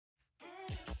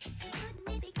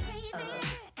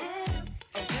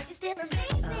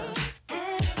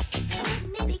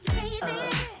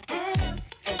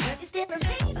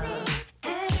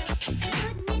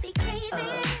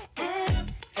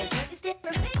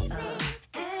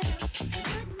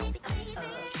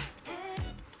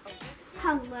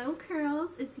Hello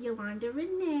curls, it's Yolanda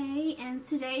Renee, and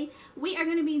today we are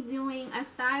going to be doing a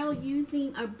style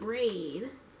using a braid,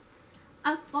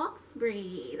 a fox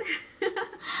braid.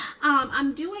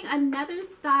 I'm doing another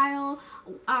style.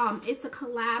 It's a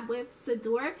collab with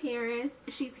Sadora Paris.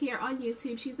 She's here on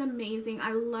YouTube. She's amazing.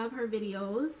 I love her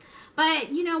videos.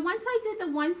 But you know, once I did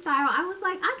the one style, I was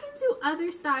like, I can do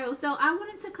other styles. So I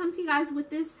wanted to come to you guys with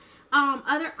this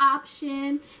other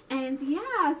option, and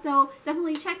yeah, so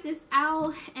definitely check this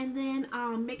out, and then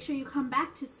make sure you come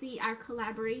back to see our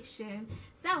collaboration.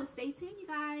 So stay tuned, you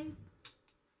guys.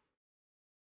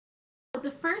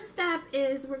 The first step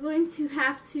is we're going to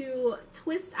have to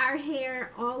twist our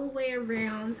hair all the way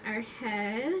around our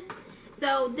head.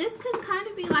 So this can kind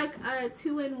of be like a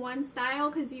 2-in-1 style,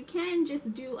 because you can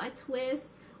just do a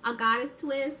twist, a goddess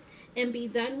twist, and be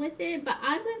done with it. But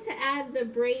I'm going to add the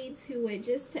braid to it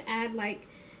just to add like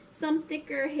some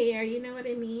thicker hair, you know what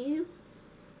I mean?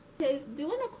 Because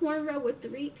doing a cornrow with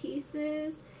 3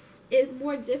 pieces is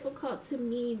more difficult to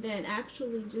me than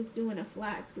actually just doing a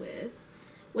flat twist,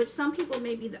 which some people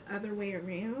may be the other way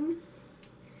around.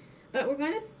 But we're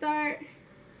going to start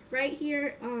right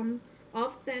here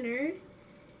off center,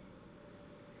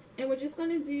 and we're just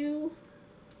going to do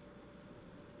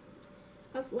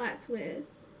a flat twist.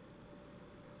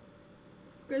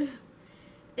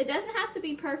 It doesn't have to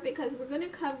be perfect because we're going to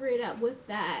cover it up with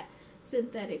that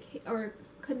synthetic or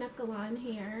Kanukalan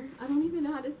hair. I don't even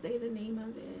know how to say the name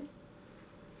of it.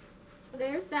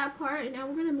 There's that part, and now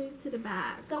we're going to move to the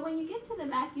back. So when you get to the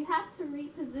back, you have to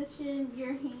reposition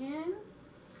your hands.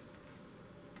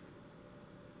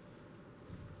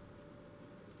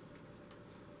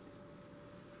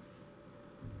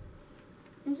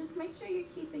 And just make sure you're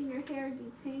keeping your hair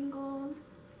detangled.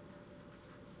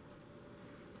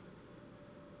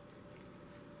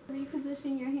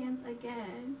 Reposition your hands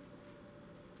again.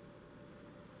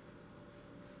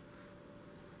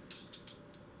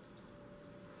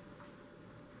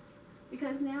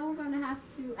 Because now we're going to have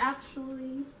to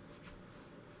actually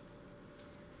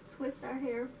twist our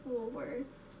hair forward.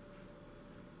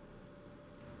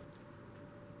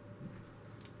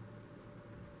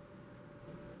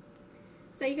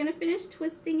 So you're going to finish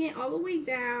twisting it all the way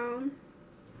down.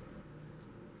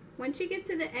 Once you get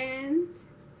to the ends,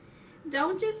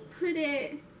 don't just put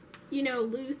it, you know,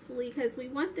 loosely, because we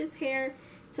want this hair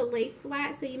to lay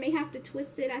flat. So you may have to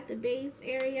twist it at the base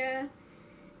area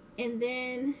and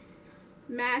then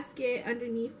mask it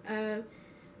underneath of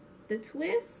the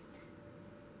twist.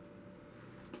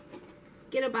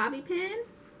 Get a bobby pin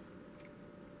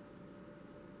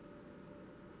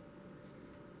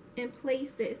and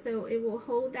place it so it will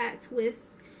hold that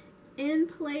twist in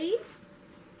place.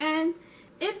 And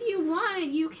if you want,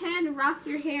 you can rock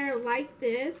your hair like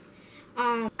this.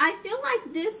 I feel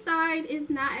like this side is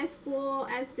not as full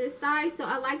as this side, so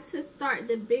I like to start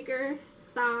the bigger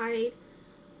side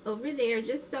over there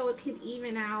just so it can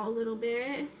even out a little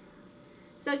bit.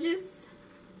 So just,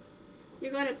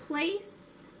 you're going to place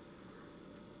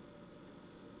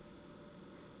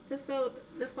the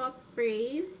fox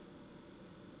braid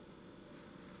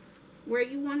where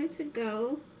you want it to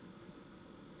go.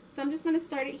 So I'm just going to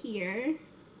start it here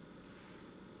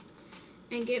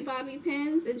and get bobby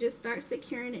pins and just start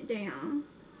securing it down.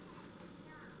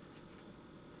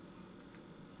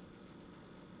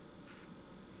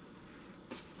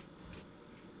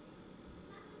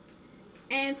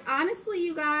 And honestly,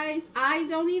 you guys, I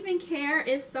don't even care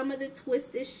if some of the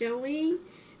twist is showing,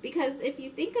 because if you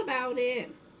think about it,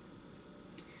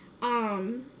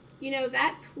 you know,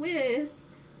 that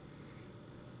twist,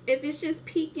 if it's just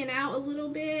peeking out a little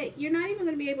bit, you're not even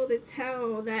going to be able to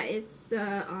tell that it's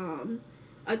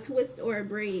a twist or a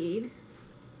braid.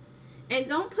 And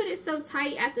don't put it so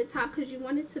tight at the top, because you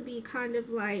want it to be kind of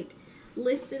like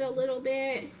lifted a little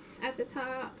bit at the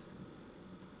top.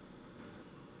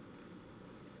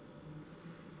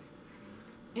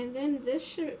 And then this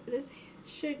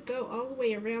should go all the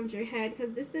way around your head,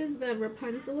 because this is the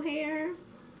Rapunzel hair,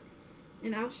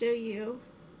 and I'll show you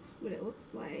what it looks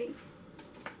like.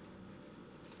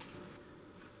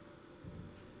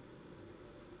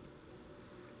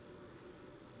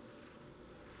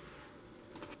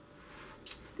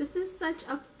 This is such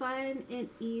a fun and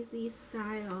easy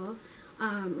style.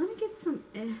 Let me get some,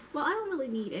 well, I don't really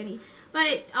need any,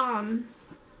 but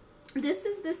this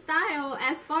is the style.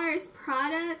 As far as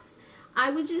products, I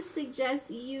would just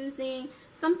suggest using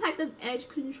some type of edge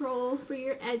control for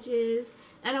your edges,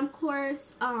 and of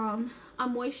course a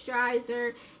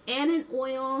moisturizer and an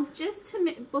oil, just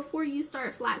to before you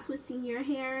start flat twisting your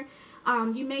hair.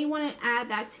 You may want to add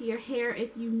that to your hair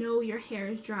if you know your hair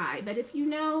is dry. But if you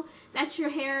know that your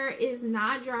hair is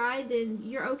not dry, then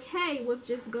you're okay with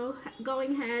just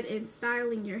going ahead and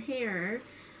styling your hair.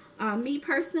 Me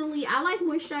personally, I like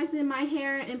moisturizing my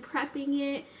hair and prepping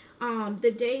it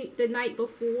the night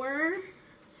before,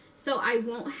 so I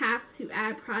won't have to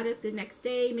add product the next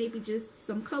day. Maybe just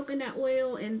some coconut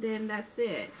oil, and then that's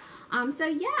it. So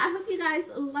yeah, I hope you guys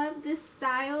love this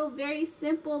style. Very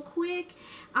simple, quick.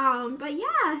 But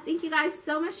yeah, thank you guys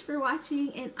so much for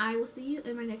watching, and I will see you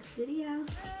in my next video.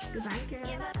 Goodbye,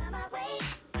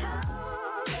 girls.